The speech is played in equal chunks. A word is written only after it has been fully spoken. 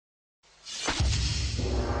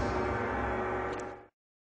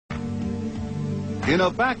In a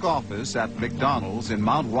back office at McDonald's in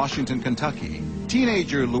Mount Washington, Kentucky,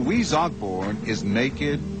 teenager Louise Ogborn is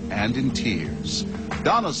naked and in tears.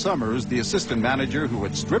 Donna Summers, the assistant manager who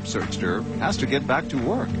had strip searched her, has to get back to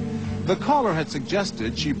work. The caller had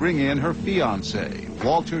suggested she bring in her fiancé,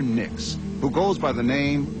 Walter Nix, who goes by the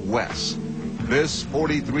name Wes. This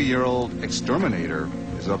 43-year-old exterminator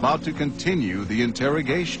is about to continue the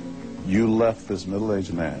interrogation. You left this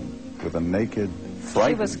middle-aged man with a naked,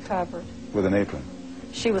 frightened... She was covered. With an apron.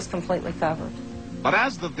 She was completely covered. But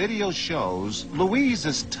as the video shows, Louise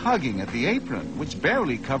is tugging at the apron, which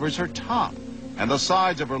barely covers her top, and the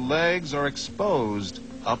sides of her legs are exposed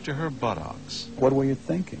up to her buttocks. What were you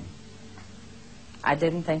thinking? I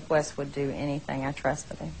didn't think Wes would do anything. I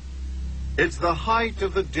trusted him. It's the height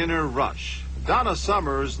of the dinner rush. Donna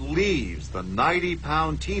Summers leaves the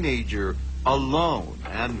 90-pound teenager alone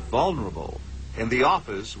and vulnerable in the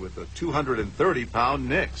office with the 230-pound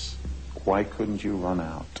Nix. Why couldn't you run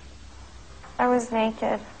out? I was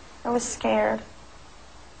naked. I was scared.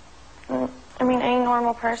 I mean, any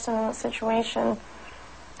normal person in the situation,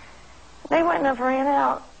 they wouldn't have ran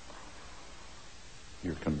out.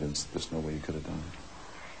 You're convinced there's no way you could have done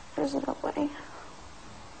it? There's no way.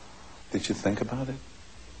 Did you think about it?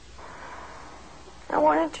 I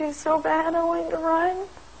wanted to so bad. I wanted to run.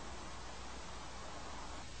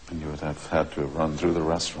 And you would have had to run through the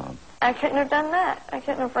restaurant. I couldn't have done that. I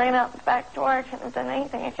couldn't have ran out the back door. I couldn't have done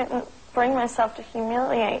anything. I couldn't bring myself to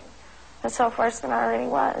humiliate myself worse than I already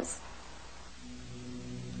was.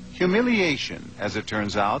 Humiliation, as it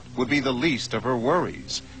turns out, would be the least of her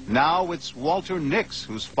worries. Now it's Walter Nix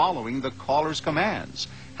who's following the caller's commands,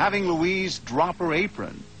 having Louise drop her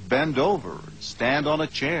apron, bend over, stand on a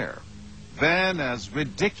chair. Then, as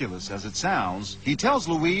ridiculous as it sounds, he tells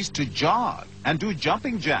Louise to jog and do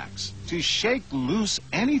jumping jacks, to shake loose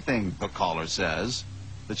anything, the caller says,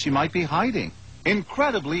 that she might be hiding.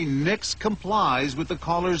 Incredibly, Nix complies with the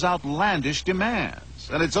caller's outlandish demands,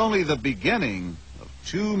 and it's only the beginning of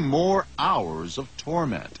 2 more hours of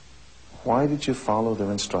torment. Why did you follow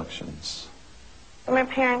their instructions? My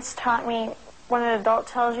parents taught me when an adult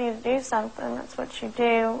tells you to do something, that's what you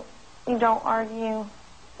do. You don't argue.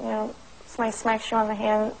 You know, somebody smacks you on the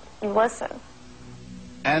hand, you listen.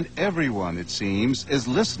 And everyone, it seems, is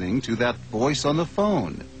listening to that voice on the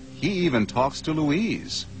phone. He even talks to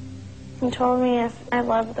Louise. He told me if I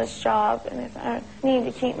loved this job and if I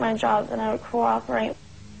needed to keep my job, then I would cooperate.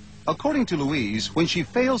 According to Louise, when she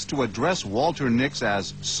fails to address Walter Nix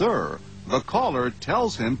as Sir, the caller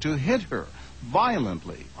tells him to hit her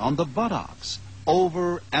violently on the buttocks,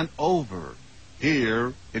 over and over.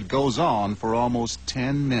 Here, it goes on for almost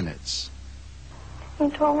 10 minutes. He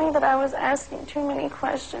told me that I was asking too many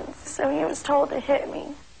questions, so he was told to hit me.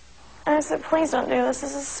 And I said, please don't do this.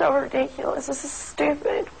 This is so ridiculous. This is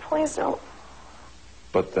stupid. Please don't.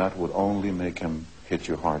 But that would only make him hit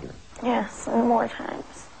you harder. Yes, and more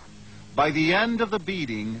times. By the end of the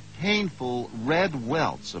beating, painful red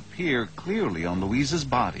welts appear clearly on Louise's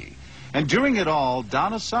body. And during it all,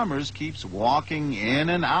 Donna Summers keeps walking in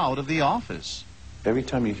and out of the office. Every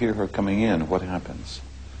time you hear her coming in, what happens?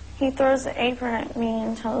 He throws the apron at me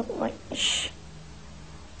and tells, like, shh,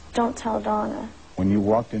 don't tell Donna. When you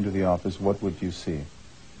walked into the office, what would you see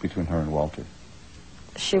between her and Walter?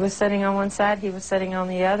 She was sitting on one side, he was sitting on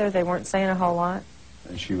the other. They weren't saying a whole lot.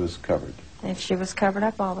 And she was covered. And she was covered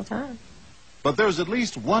up all the time. But there's at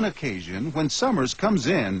least one occasion when Summers comes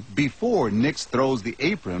in before Nix throws the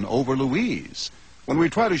apron over Louise. When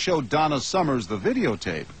we try to show Donna Summers the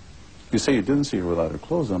videotape. You say you didn't see her without her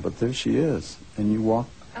clothes on, but there she is. And you walk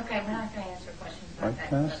Okay, we're not going to answer questions about right that.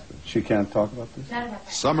 past her. She can't talk about this? Not about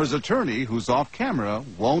that. Summers' attorney, who's off camera,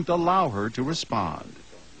 won't allow her to respond.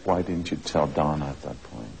 Why didn't you tell Donna at that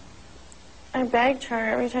point? I begged her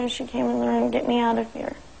every time she came in the room, get me out of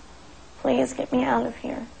here. Please get me out of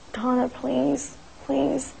here. Donna, please,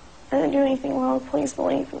 please. I didn't do anything wrong. Please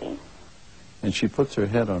believe me. And she puts her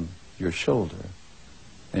head on your shoulder.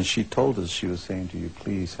 And she told us she was saying to you,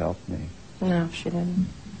 please help me. No, she didn't.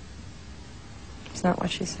 It's not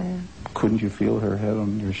what she said. Couldn't you feel her head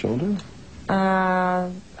on your shoulder?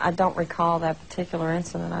 I don't recall that particular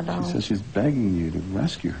incident. I don't. She says she's begging you to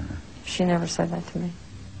rescue her. She never said that to me.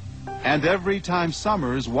 And every time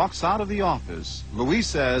Summers walks out of the office, Louise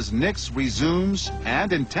says Nix resumes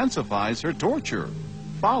and intensifies her torture,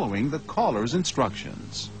 following the caller's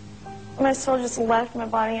instructions. My soul just left my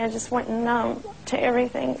body. I just went numb to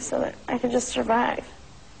everything so that I could just survive.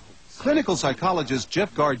 Clinical psychologist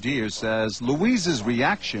Jeff Gardier says Louise's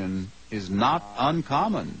reaction is not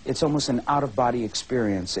uncommon. It's almost an out-of-body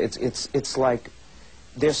experience. It's like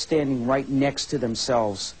they're standing right next to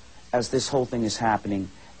themselves as this whole thing is happening,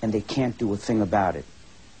 and they can't do a thing about it.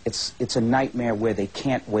 It's a nightmare where they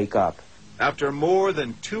can't wake up. After more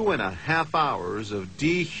than 2.5 hours of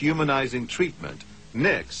dehumanizing treatment,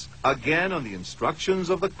 Nix, again on the instructions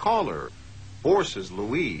of the caller, forces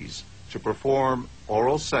Louise to perform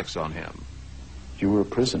oral sex on him. You were a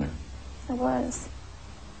prisoner I was.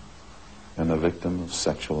 and the victim of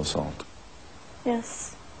sexual assault.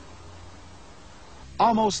 Yes.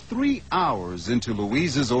 Almost 3 hours into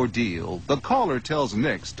Louise's ordeal, the caller tells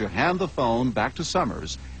Nix to hand the phone back to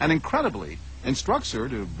Summers and, incredibly, instructs her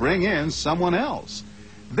to bring in someone else.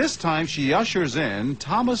 This time she ushers in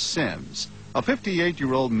Thomas Sims, a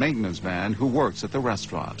 58-year-old maintenance man who works at the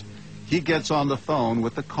restaurant. He gets on the phone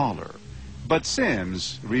with the caller, but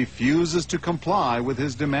Sims refuses to comply with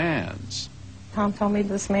his demands. Tom told me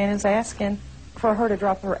this man is asking for her to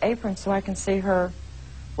drop her apron so I can see her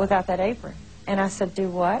without that apron. And I said, do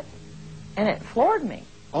what? And it floored me.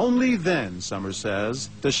 Only then, Summers says,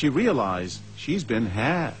 does she realize she's been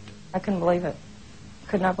had. I couldn't believe it.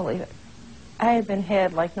 Could not believe it. I had been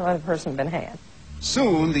had like no other person had been had.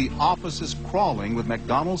 Soon, the office is crawling with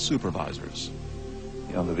McDonald's supervisors.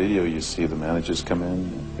 On the video, you see the managers come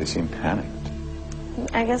in. They seem panicked.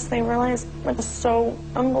 I guess they realized it was so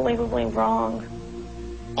unbelievably wrong.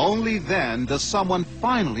 Only then does someone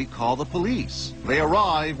finally call the police. They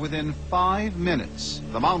arrive within 5 minutes.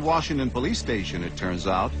 The Mount Washington police station, it turns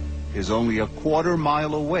out, is only a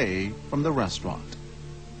quarter-mile away from the restaurant.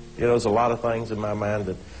 You know, there's a lot of things in my mind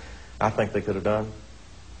that I think they could have done,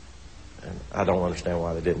 and I don't understand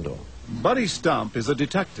why they didn't do them. Buddy Stump is a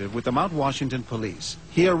detective with the Mount Washington police.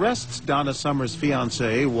 He arrests Donna Summers'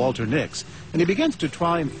 fiancé, Walter Nix, and he begins to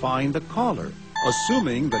try and find the caller,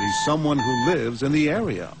 assuming that he's someone who lives in the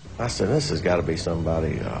area. I said, this has got to be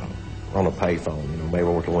somebody on a payphone, you know, maybe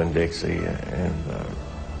over to Winn-Dixie, and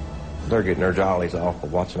they're getting their jollies off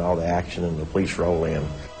of watching all the action and the police roll in.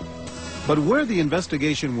 But where the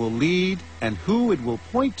investigation will lead and who it will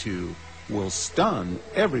point to will stun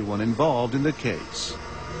everyone involved in the case.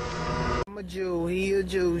 I'm a Jew, he a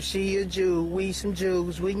Jew, she a Jew, we some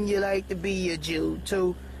Jews. Wouldn't you like to be a Jew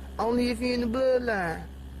too? Only if you're in the bloodline.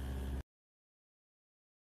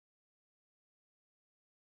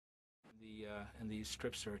 And these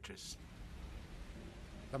strip searches.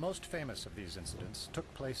 The most famous of these incidents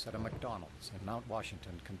took place at a McDonald's in Mount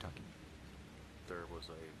Washington, Kentucky. There was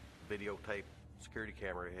a videotape security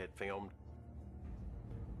camera had filmed.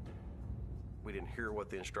 We didn't hear what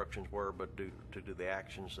the instructions were, but due to the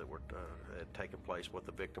actions that were had taken place, what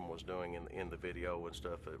the victim was doing in the video and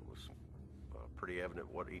stuff, it was pretty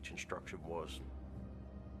evident what each instruction was.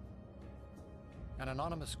 An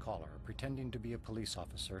anonymous caller, pretending to be a police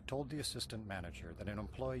officer, told the assistant manager that an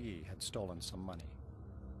employee had stolen some money.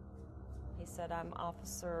 He said, I'm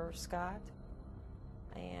Officer Scott,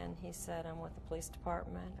 and he said, I'm with the police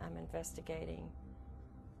department. I'm investigating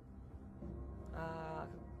a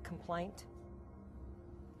complaint.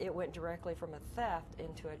 It went directly from a theft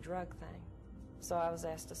into a drug thing. So I was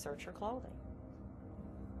asked to search her clothing.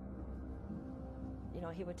 You know,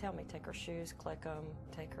 he would tell me, take her shoes, click them,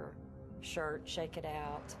 take her shirt, shake it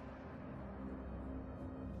out.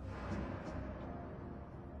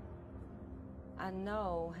 I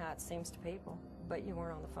know how it seems to people, but you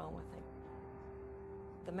weren't on the phone with him.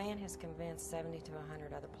 The man has convinced 70 to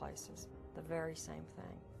 100 other places the very same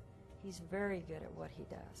thing. He's very good at what he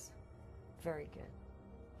does. Very good.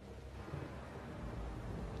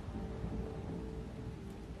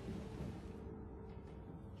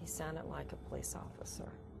 He sounded like a police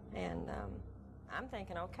officer. And I'm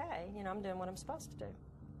thinking, okay, you know, I'm doing what I'm supposed to do.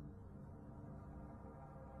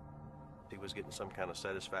 He was getting some kind of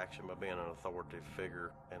satisfaction by being an authoritative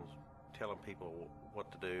figure and telling people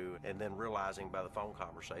what to do, and then realizing by the phone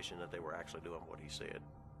conversation that they were actually doing what he said.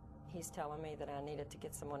 He's telling me that I needed to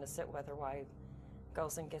get someone to sit with her while he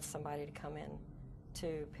goes and gets somebody to come in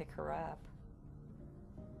to pick her up.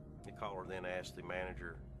 The caller then asked the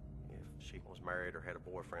manager if she was married or had a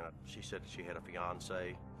boyfriend. She said she had a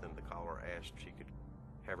fiance. Then the caller asked if she could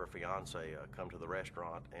have her fiance come to the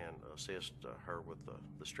restaurant and assist her with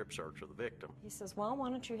the strip search of the victim. He says, well, why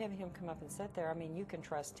don't you have him come up and sit there? I mean, you can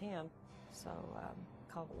trust him. So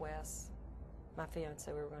called Wes, my fiance,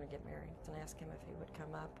 we were going to get married, and asked him if he would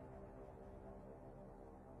come up.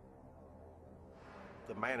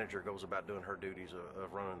 The manager goes about doing her duties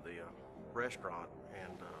of running the restaurant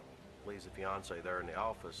and leaves the fiance there in the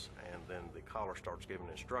office, and then the caller starts giving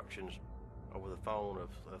instructions over the phone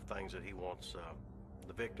of things that he wants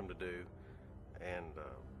the victim to do and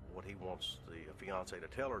what he wants the fiance to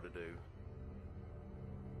tell her to do.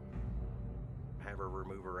 Have her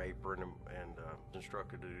remove her apron and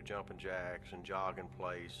instruct her to do jumping jacks and jog in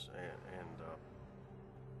place and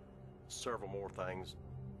several more things.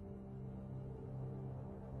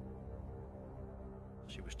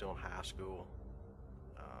 She was still in high school.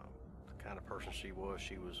 The kind of person she was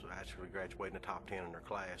actually graduating the top 10 in her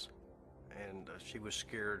class. And she was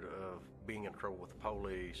scared of being in trouble with the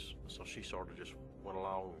police, so she sort of just went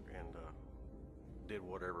along and did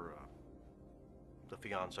whatever the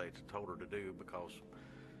fiance told her to do because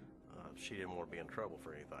she didn't want to be in trouble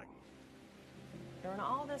for anything. During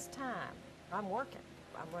all this time, I'm working.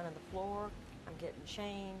 I'm running the floor, I'm getting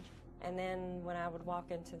change, and then when I would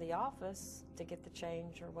walk into the office to get the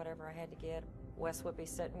change or whatever I had to get, Wes would be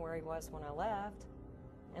sitting where he was when I left,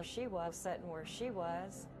 and she was sitting where she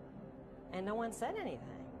was, and no one said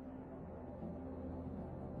anything.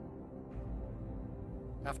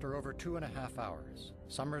 After over 2.5 hours,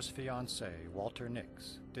 Summer's fiancé, Walter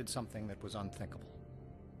Nix, did something that was unthinkable.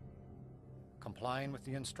 Complying with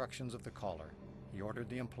the instructions of the caller, he ordered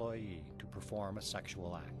the employee to perform a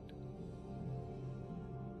sexual act.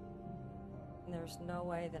 There's no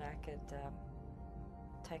way that I could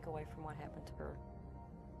take away from what happened to her.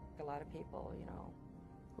 A lot of people, you know,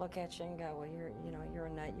 look at you and go, well, you're a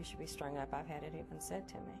nut, you should be strung up. I've had it even said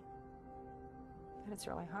to me. But it's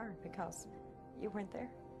really hard because you weren't there.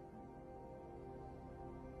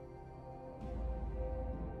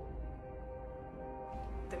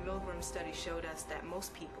 The Milgram study showed us that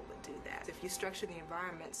most people would do that. If you structure the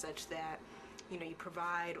environment such that, you know, you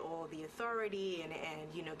provide all the authority and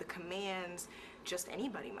you know, the commands, just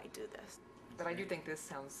anybody might do this. But I do think this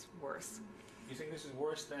sounds worse. You think this is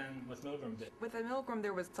worse than what Milgram did? With the Milgram,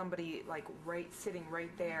 there was somebody like sitting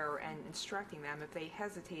right there and instructing them. If they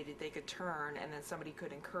hesitated, they could turn, and then somebody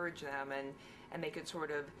could encourage them, and they could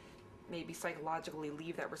sort of maybe psychologically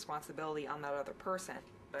leave that responsibility on that other person.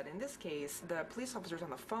 But in this case, the police officer's on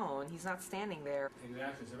the phone. He's not standing there.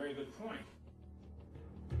 Exactly. It's a very good point.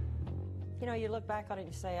 You know, you look back on it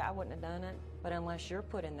and you say, I wouldn't have done it, but unless you're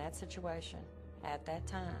put in that situation at that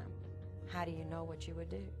time, how do you know what you would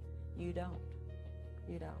do? You don't.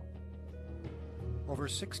 You don't. Over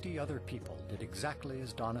 60 other people did exactly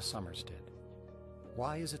as Donna Summers did.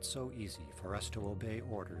 Why is it so easy for us to obey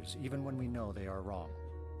orders even when we know they are wrong?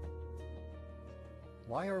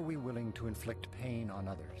 Why are we willing to inflict pain on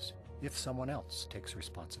others if someone else takes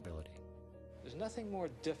responsibility? There's nothing more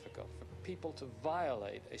difficult for people to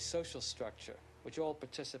violate a social structure which all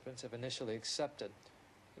participants have initially accepted.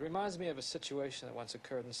 It reminds me of a situation that once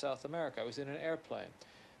occurred in South America. I was in an airplane.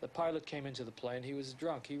 The pilot came into the plane. He was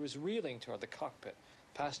drunk. He was reeling toward the cockpit.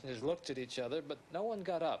 Passengers looked at each other, but no one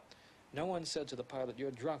got up. No one said to the pilot,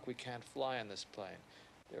 "You're drunk, we can't fly on this plane."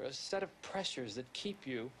 There are a set of pressures that keep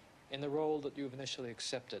you in the role that you've initially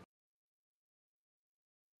accepted.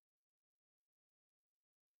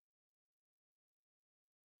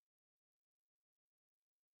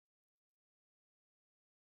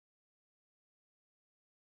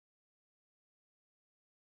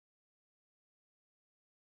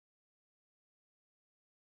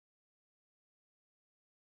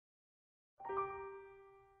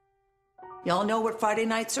 Y'all know what Friday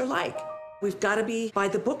nights are like. We've got to be by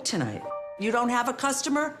the book tonight. You don't have a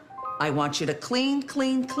customer? I want you to clean,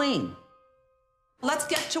 clean, clean. Let's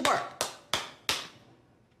get to work. This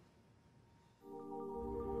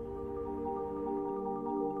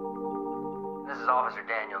is Officer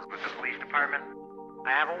Daniels with the police department. I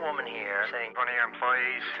have a woman here saying one of your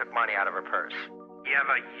employees took money out of her purse. You have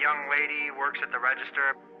a young lady who works at the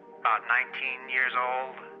register, about 19 years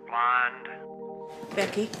old, blonde.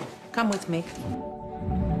 Becky, come with me.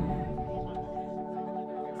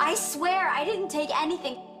 I swear I didn't take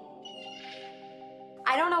anything.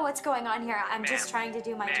 I don't know what's going on here. I'm just trying to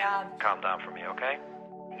do my job. Calm down for me, okay?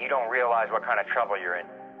 You don't realize what kind of trouble you're in.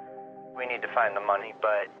 We need to find the money,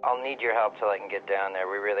 but I'll need your help till I can get down there.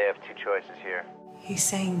 We really have two choices here. He's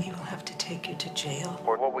saying he will have to take you to jail.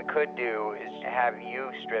 Or what we could do is have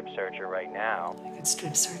you strip search her right now. I could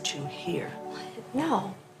strip search you here.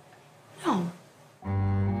 No. No.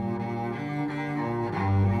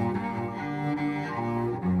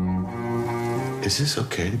 Is this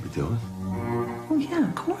okay to be doing? Oh, yeah,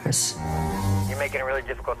 of course. You're making a really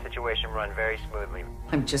difficult situation run very smoothly.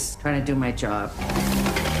 I'm just trying to do my job.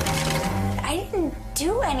 I didn't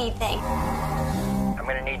do anything. I'm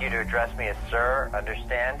gonna need you to address me as sir,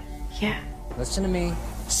 understand? Yeah. Listen to me.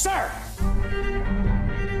 Sir!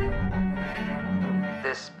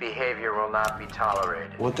 This behavior will not be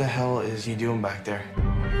tolerated. What the hell is he doing back there?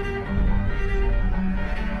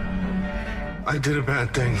 I did a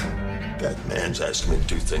bad thing. That man's asking me to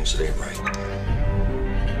do things that ain't right.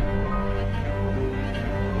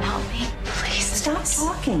 Help me, please. Stop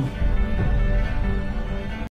talking.